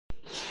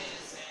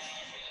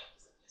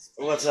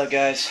What's up,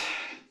 guys?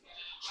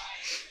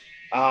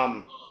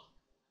 Um,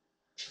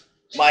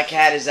 my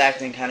cat is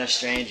acting kind of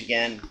strange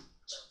again.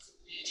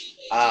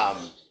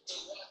 Um,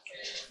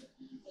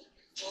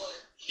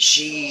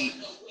 she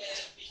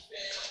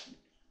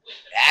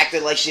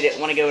acted like she didn't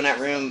want to go in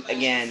that room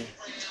again,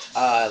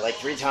 like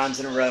 3 times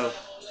in a row.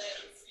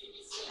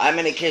 I'm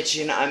in the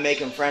kitchen. I'm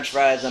making French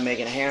fries. I'm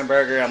making a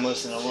hamburger. I'm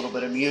listening to a little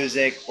bit of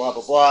music. Blah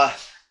blah blah.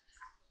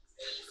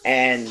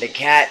 And the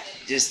cat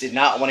just did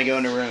not want to go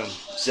in the room.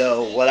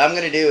 So what I'm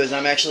gonna do is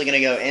I'm actually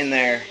gonna go in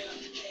there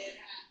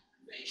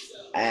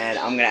and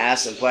I'm gonna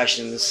ask some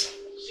questions.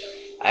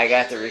 I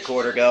got the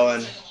recorder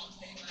going.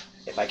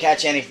 If I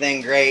catch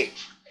anything, great.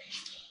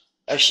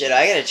 Oh shit,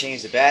 I gotta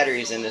change the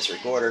batteries in this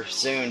recorder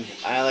soon.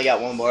 I only got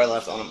one bar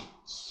left on them.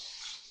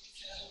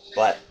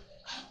 But,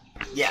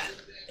 yeah,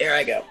 here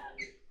I go.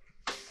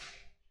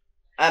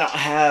 I don't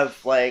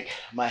have, like,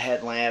 my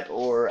headlamp,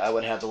 or I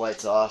would have the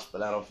lights off,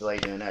 but I don't feel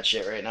like doing that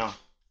shit right now.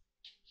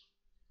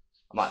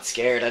 I'm not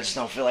scared, I just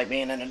don't feel like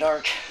being in the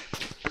dark.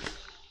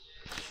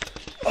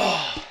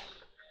 Oh.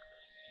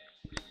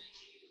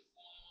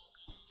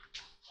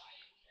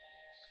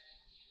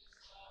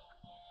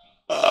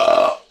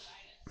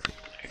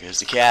 There goes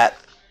the cat,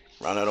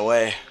 running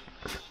away.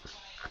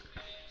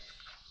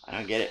 I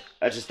don't get it.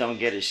 I just don't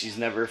get it. She's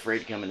never afraid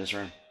to come in this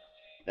room.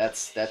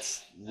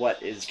 That's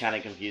what is kind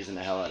of confusing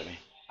the hell out of me.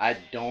 I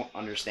don't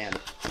understand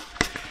it.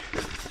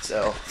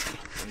 So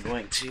I'm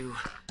going to.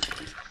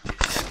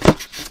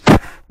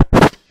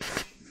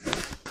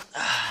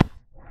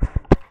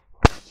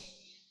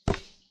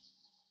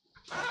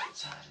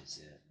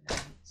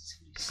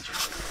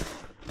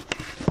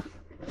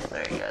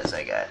 There you guys.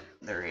 I got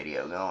the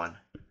radio going.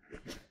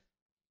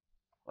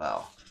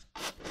 Well,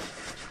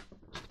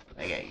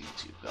 I got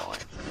YouTube going.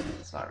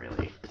 It's not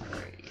really the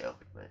radio,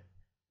 but.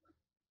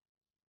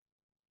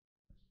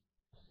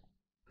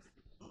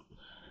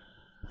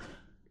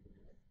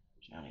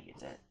 Trying to get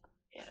that.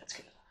 Yeah, that's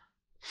good.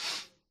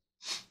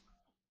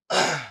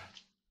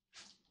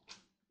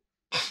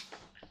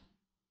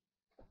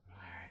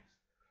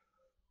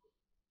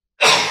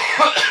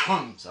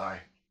 Alright. Sorry.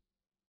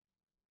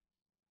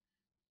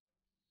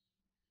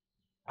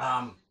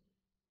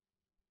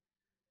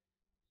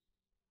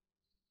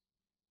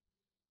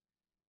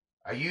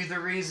 Are you the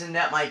reason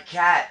that my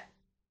cat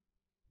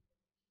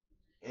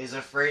is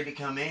afraid to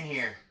come in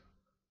here?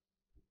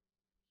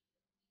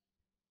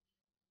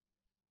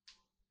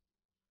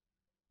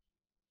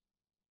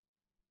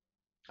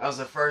 That was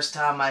the first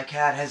time my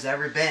cat has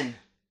ever been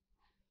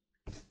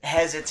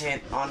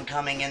hesitant on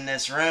coming in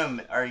this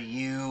room. Are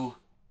you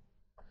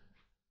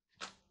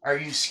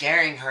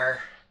scaring her?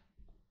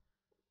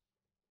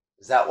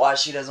 Is that why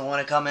she doesn't want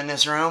to come in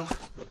this room?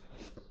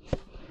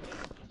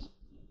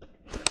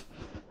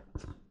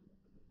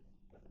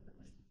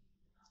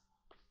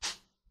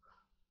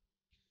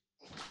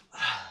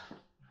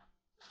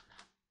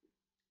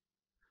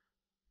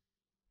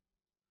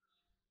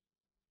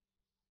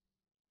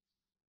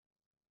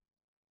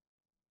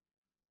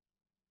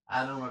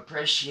 I don't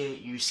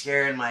appreciate you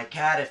scaring my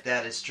cat if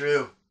that is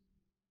true.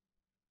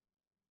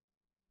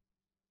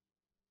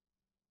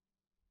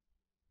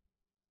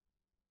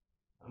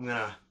 I'm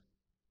gonna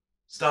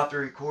stop the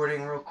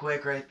recording real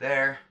quick right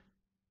there,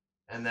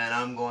 and then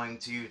I'm going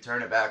to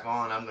turn it back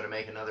on. I'm gonna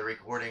make another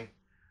recording.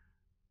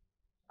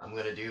 I'm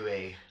gonna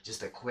do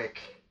just a quick,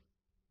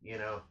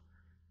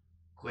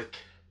 quick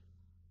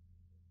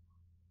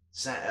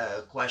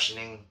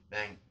questioning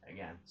thing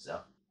again.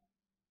 So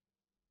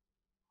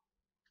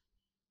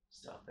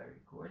stop that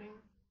recording.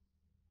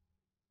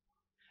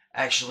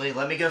 Actually,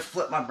 let me go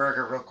flip my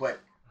burger real quick.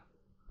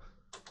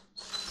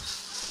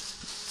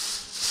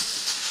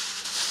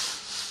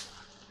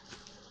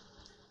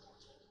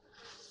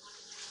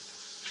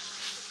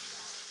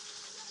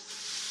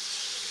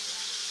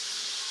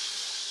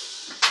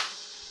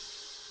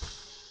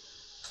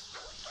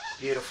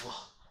 Beautiful.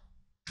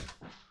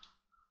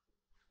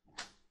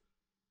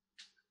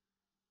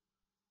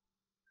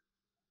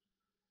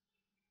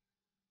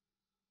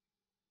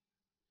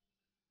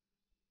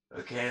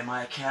 Okay,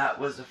 my cat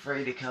was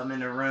afraid to come in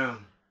the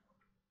room.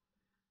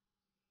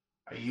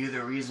 Are you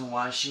the reason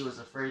why she was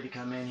afraid to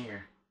come in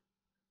here?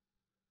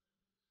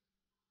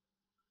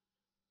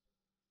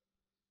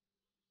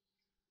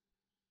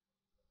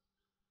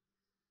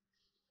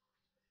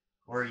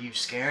 Or are you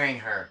scaring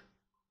her?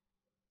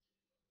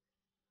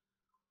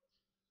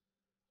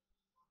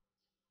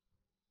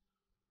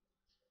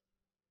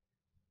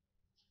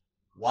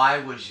 Why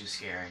was you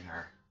scaring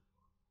her?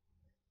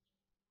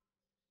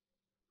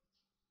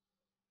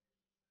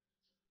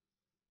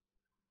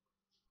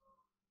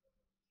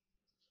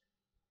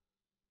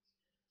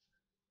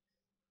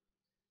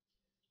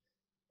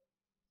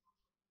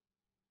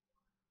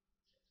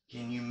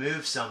 Can you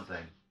move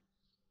something?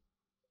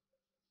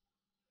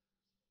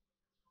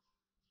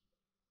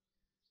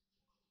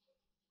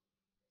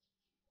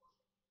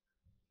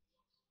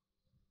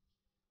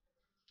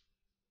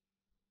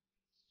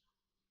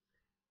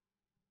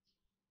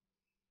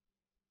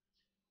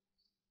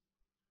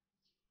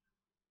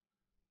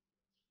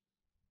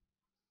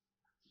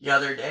 The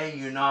other day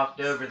you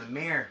knocked over the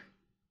mirror.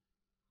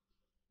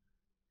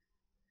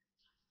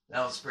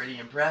 That was pretty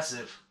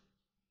impressive.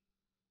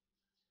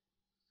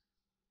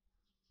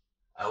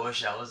 I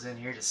wish I was in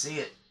here to see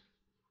it.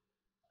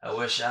 I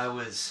wish I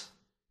was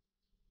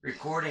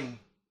recording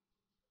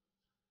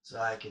so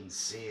I can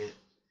see it.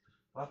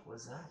 What the fuck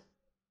was that?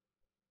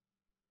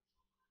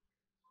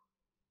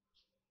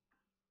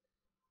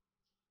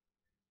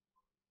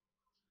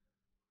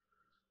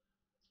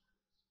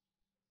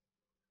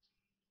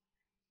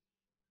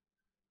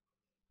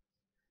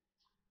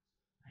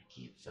 I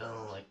keep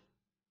feeling like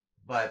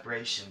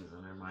vibrations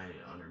under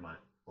my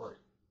foot.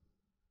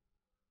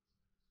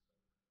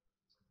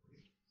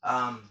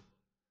 Um,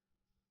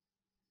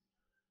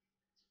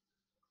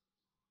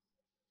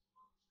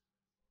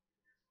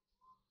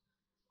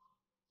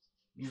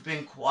 you've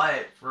been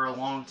quiet for a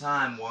long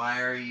time.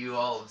 Why are you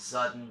all of a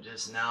sudden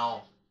just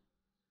now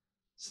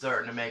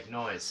starting to make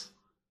noise?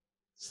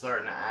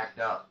 Starting to act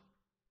up?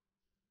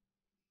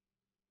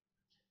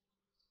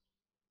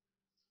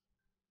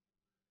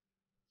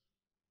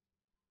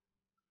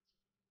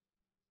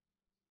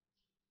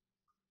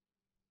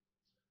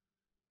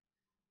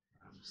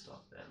 I'm gonna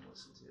stop that and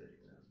listen to it again.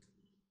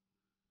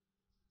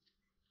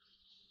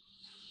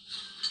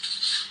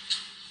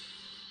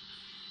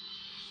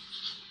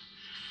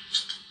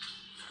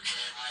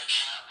 Okay, my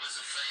cat was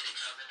afraid to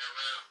come in the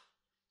room.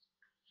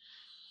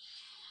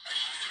 Are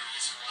you the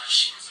reason why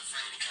she was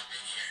afraid to come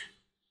in here?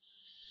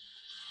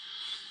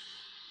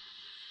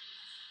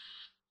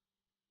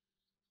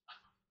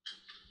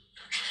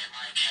 Okay,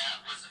 my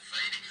cat was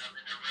afraid to come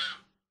in the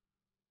room.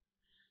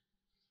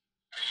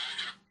 Are you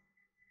the...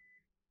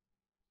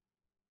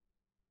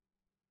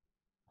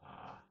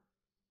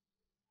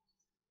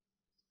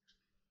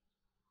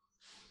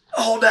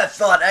 Hold that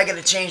thought. I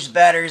gotta change the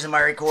batteries in my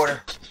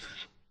recorder.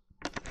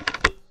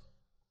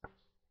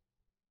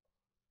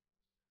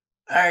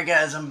 Alright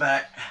guys, I'm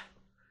back.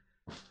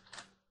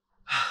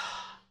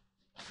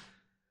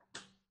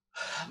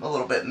 I'm a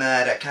little bit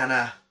mad. I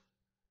kinda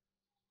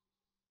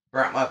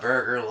burnt my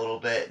burger a little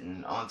bit,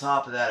 and on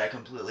top of that I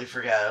completely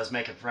forgot I was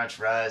making french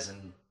fries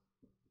and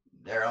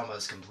they're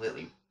almost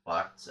completely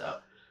fucked, so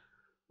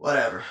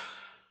whatever.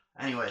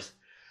 Anyways,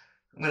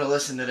 I'm gonna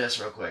listen to this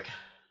real quick.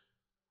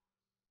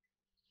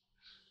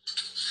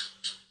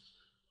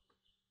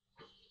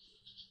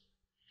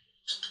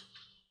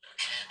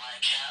 Okay, my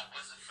cat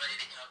was afraid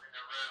to come in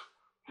the room.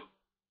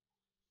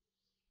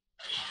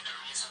 Are you the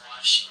reason why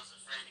she was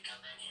afraid to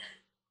come in here?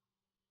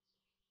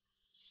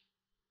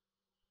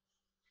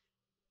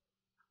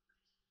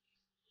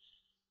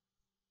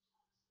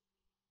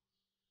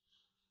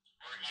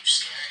 Were you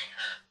scaring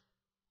her?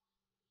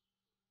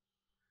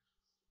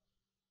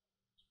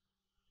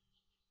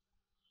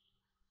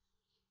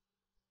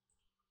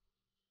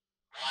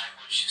 Why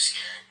was you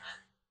scaring her?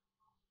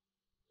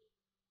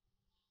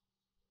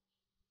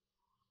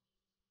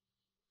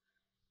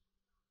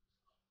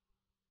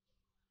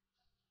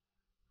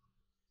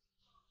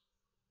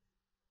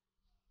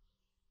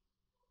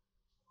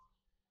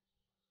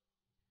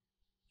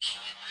 Can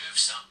you move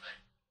something?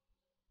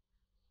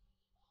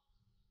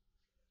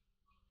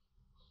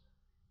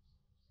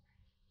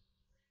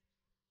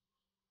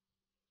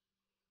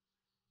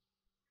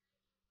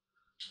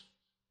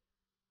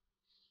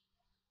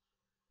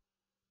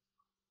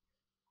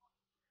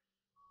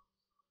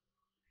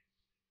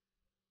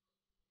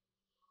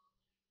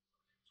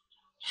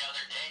 The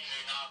other day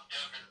you knocked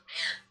over the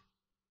mirror.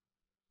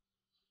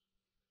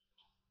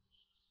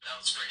 That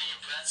was pretty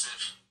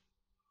impressive.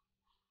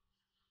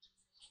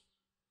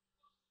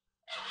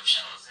 I wish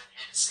I was in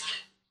here to see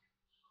it.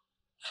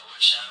 I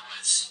wish I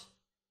was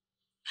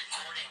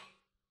recording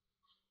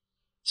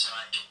so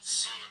I can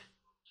see it.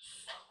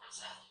 What was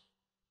that?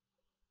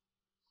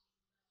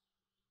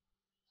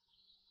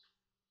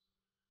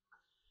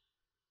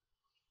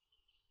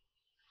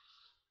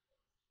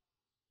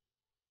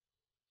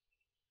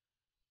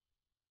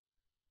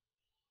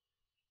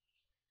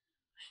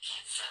 I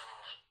keep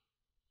feeling like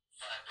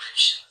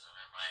vibrations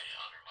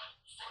under my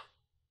foot.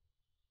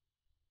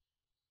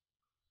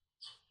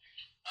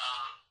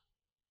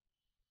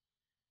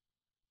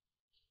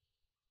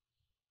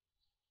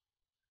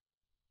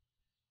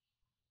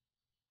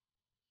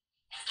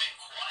 You've been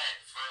quiet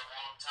for a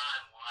long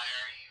time. Why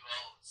are you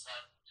all of a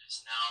sudden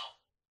just now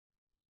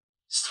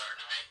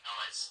starting to make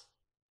noise?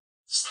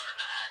 Starting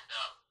to act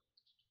up?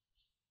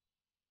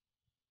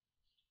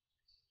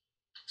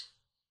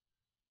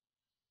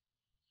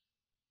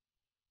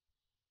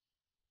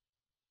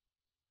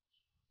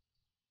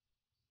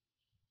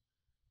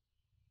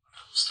 I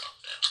will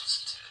stop that and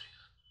listen to it.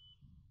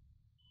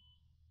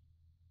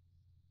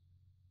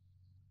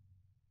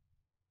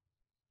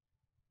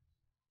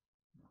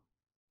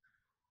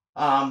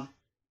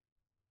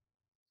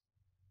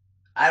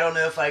 I don't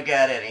know if I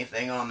got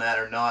anything on that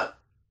or not.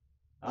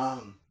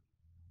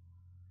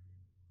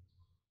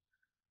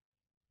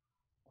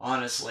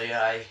 Honestly,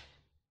 I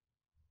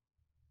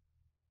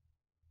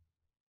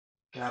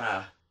kind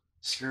of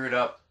screwed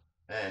up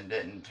and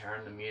didn't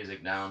turn the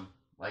music down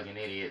like an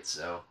idiot,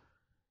 so,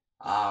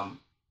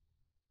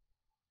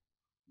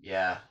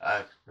 yeah,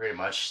 I pretty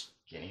much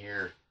can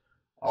hear.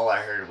 All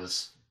I heard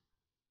was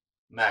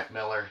Mac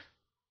Miller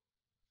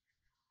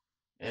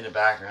in the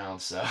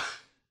background, so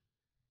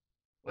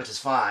which is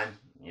fine.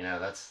 You know,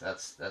 that's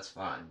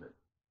fine, but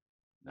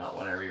not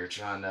whenever you're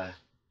trying to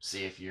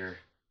see if you're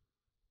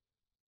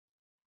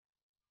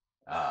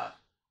uh,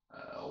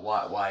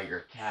 why your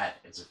cat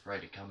is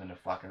afraid to come in the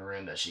fucking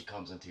room that she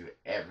comes into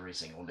every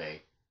single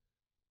day.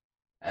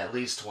 At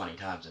least 20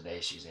 times a day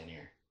she's in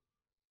here.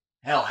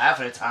 Hell, half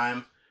of the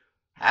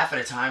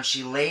time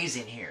she lays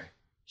in here.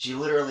 She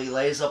literally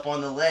lays up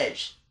on the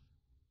ledge.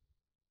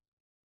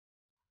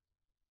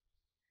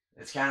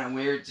 It's kind of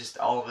weird, just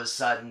all of a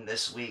sudden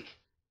this week,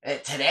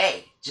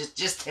 today,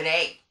 just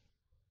today,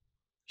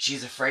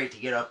 she's afraid to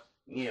get up,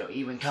 you know,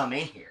 even come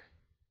in here.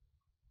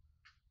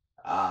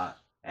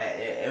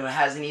 It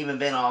hasn't even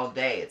been all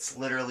day. It's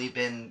literally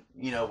been,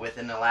 you know,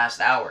 within the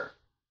last hour.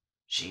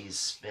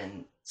 She's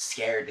been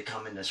scared to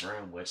come in this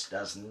room, which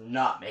does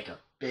not make a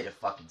bit of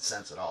fucking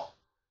sense at all.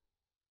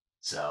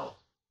 So,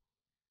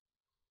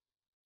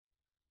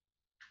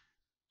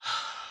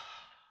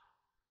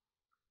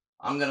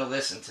 I'm gonna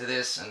listen to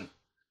this in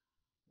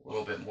a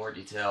little bit more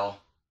detail.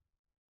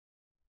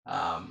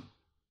 I'm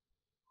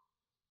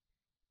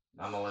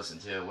gonna listen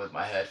to it with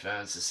my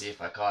headphones to see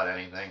if I caught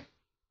anything.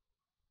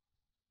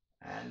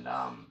 And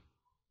I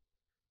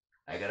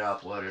gotta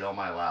upload it on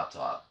my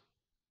laptop.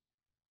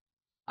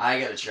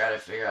 I gotta try to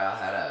figure out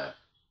how to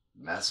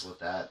mess with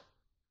that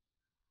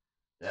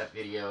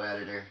video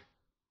editor.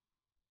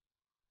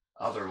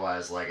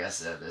 Otherwise, like I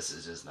said, this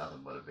is just nothing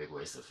but a big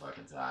waste of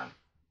fucking time.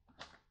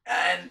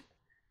 And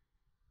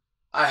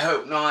I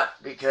hope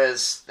not,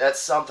 because that's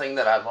something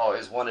that I've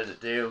always wanted to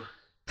do.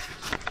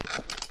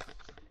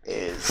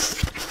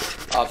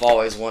 I've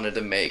always wanted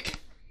to make,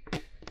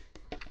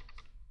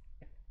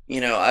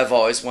 you know, I've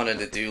always wanted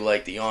to do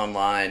like the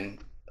online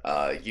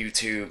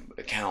YouTube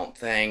account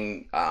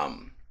thing.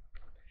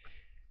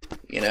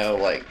 You know,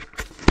 like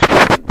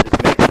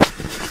make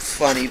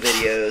funny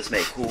videos,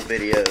 make cool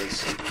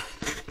videos.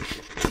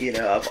 You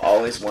know, I've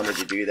always wanted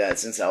to do that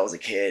since I was a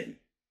kid.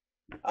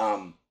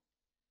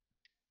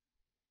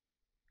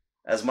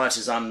 As much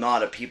as I'm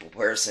not a people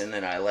person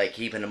and I like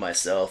keeping to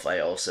myself, I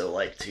also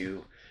like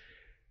to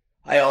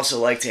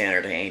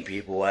entertain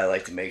people. I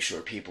like to make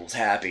sure people's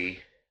happy.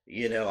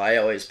 You know, I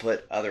always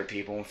put other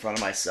people in front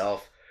of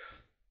myself.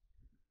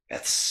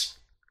 That's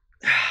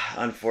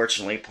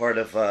unfortunately part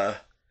of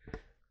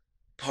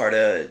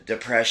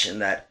depression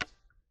that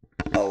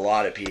a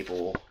lot of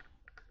people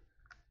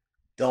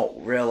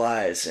don't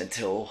realize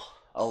until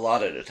a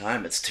lot of the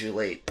time it's too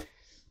late.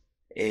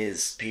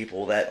 Is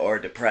people that are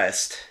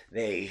depressed,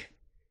 they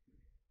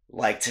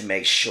like to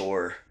make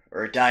sure,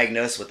 or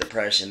diagnosed with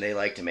depression, they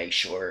like to make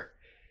sure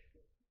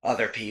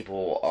other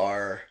people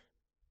are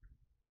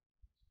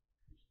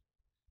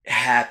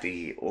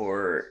happy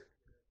or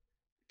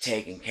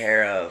taken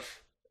care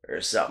of or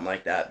something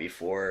like that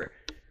before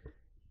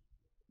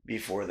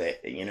they,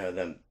 you know,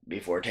 them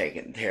before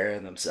taking care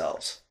of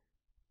themselves.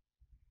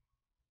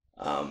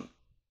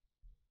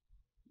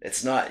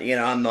 It's not, you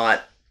know, I'm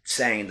not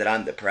saying that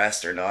I'm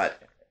depressed or not.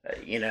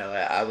 You know,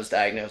 I was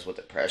diagnosed with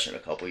depression a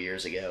couple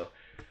years ago.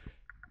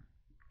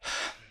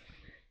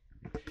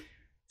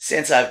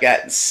 Since I've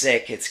gotten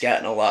sick, it's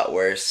gotten a lot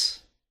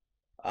worse.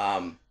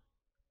 I'm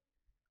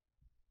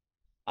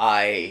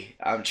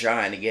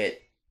trying to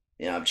get,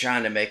 you know, I'm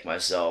trying to make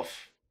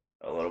myself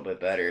a little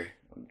bit better.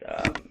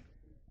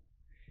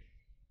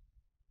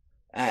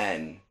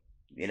 And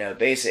you know,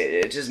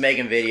 basically, just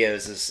making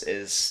videos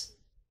is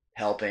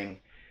helping.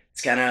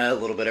 It's kind of a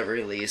little bit of a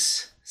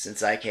release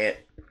since I can't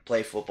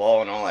play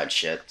football and all that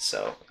shit.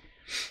 So,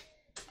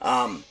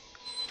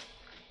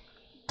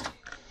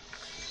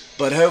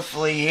 but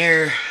hopefully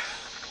here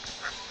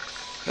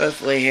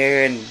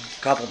in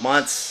a couple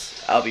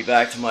months, I'll be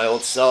back to my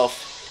old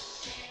self.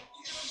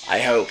 I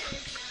hope.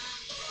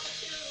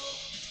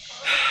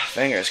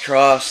 Fingers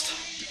crossed.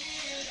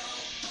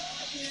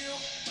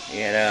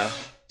 You know,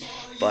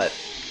 but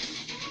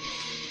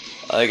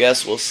I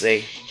guess we'll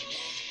see.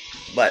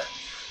 But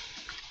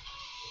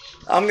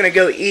I'm gonna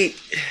go eat.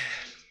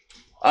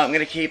 I'm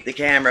gonna keep the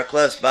camera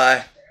close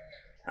by.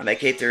 I'm gonna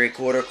keep the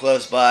recorder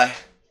close by.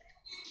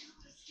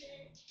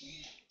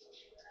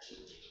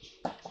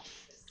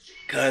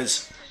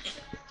 Because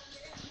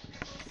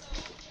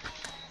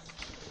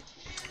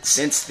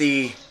since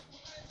the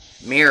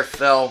mirror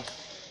fell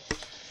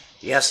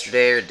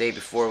yesterday or the day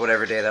before,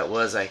 whatever day that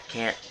was, I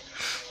can't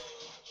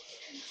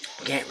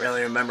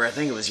really remember. I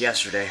think it was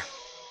yesterday.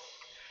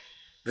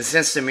 But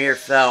since the mirror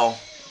fell,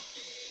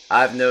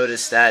 I've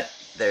noticed that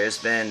there's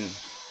been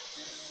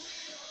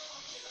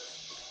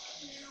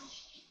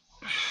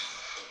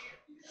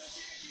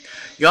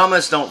you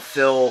almost don't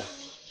feel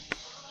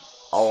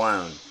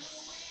alone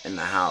in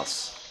the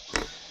house.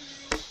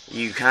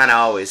 You kind of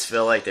always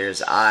feel like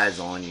there's eyes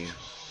on you.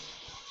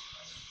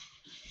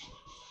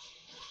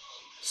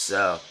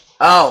 So,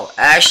 oh,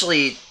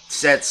 Ashley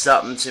said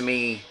something to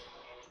me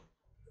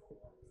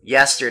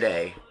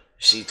yesterday.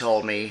 She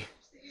told me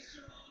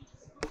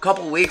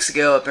couple weeks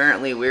ago,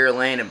 apparently we were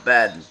laying in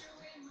bed,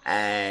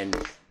 and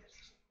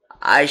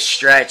I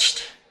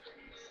stretched,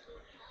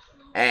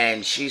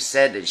 and she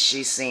said that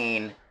she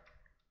seen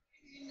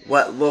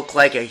what looked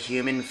like a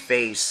human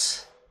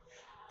face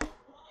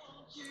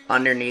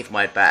underneath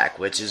my back,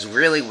 which is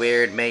really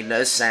weird, made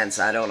no sense.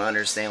 I don't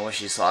understand what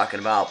she's talking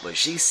about, but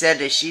she said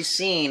that she's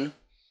seen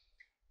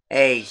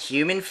a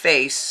human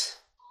face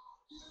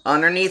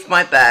underneath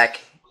my back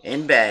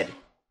in bed,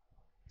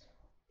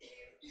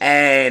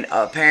 and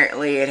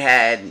apparently it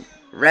had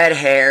red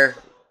hair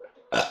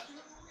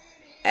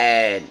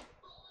and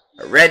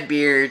a red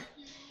beard.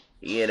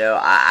 You know,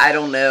 I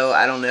don't know.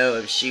 I don't know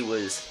if she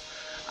was,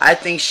 I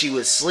think she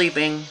was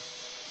sleeping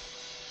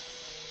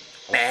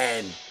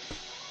and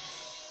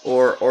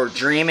or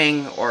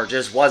dreaming, or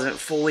just wasn't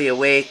fully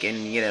awake,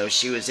 and you know,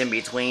 she was in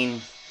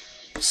between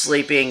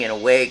sleeping and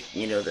awake,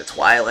 you know, the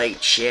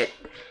twilight shit.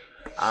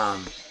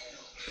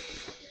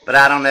 But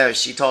I don't know,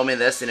 she told me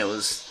this and it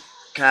was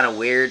kind of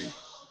weird.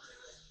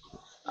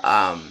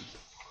 I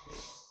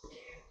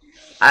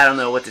don't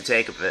know what to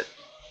take of it,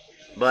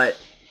 but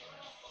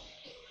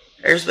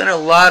there's been a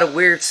lot of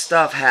weird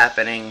stuff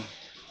happening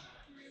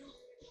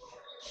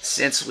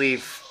since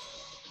we've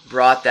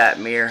brought that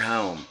mirror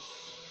home.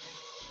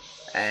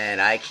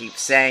 And I keep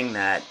saying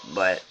that,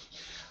 but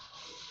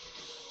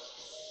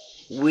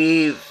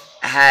we've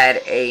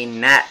had a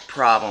gnat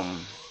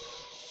problem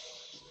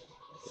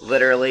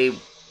literally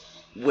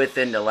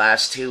within the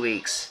last 2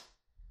 weeks.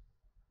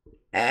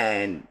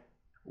 And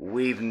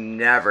we've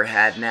never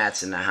had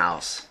gnats in the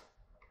house.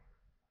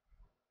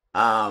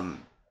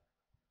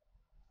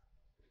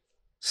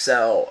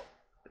 So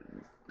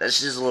that's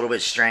just a little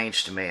bit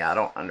strange to me. I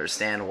don't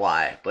understand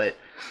why, but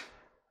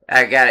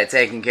I got it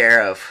taken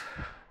care of.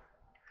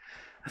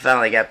 I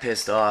finally got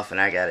pissed off and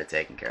I got it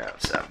taken care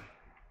of, so.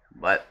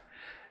 But,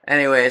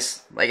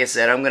 anyways, like I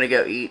said, I'm gonna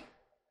go eat.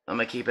 I'm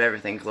gonna keep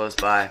everything close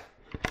by.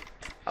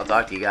 I'll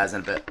talk to you guys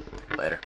in a bit. Later.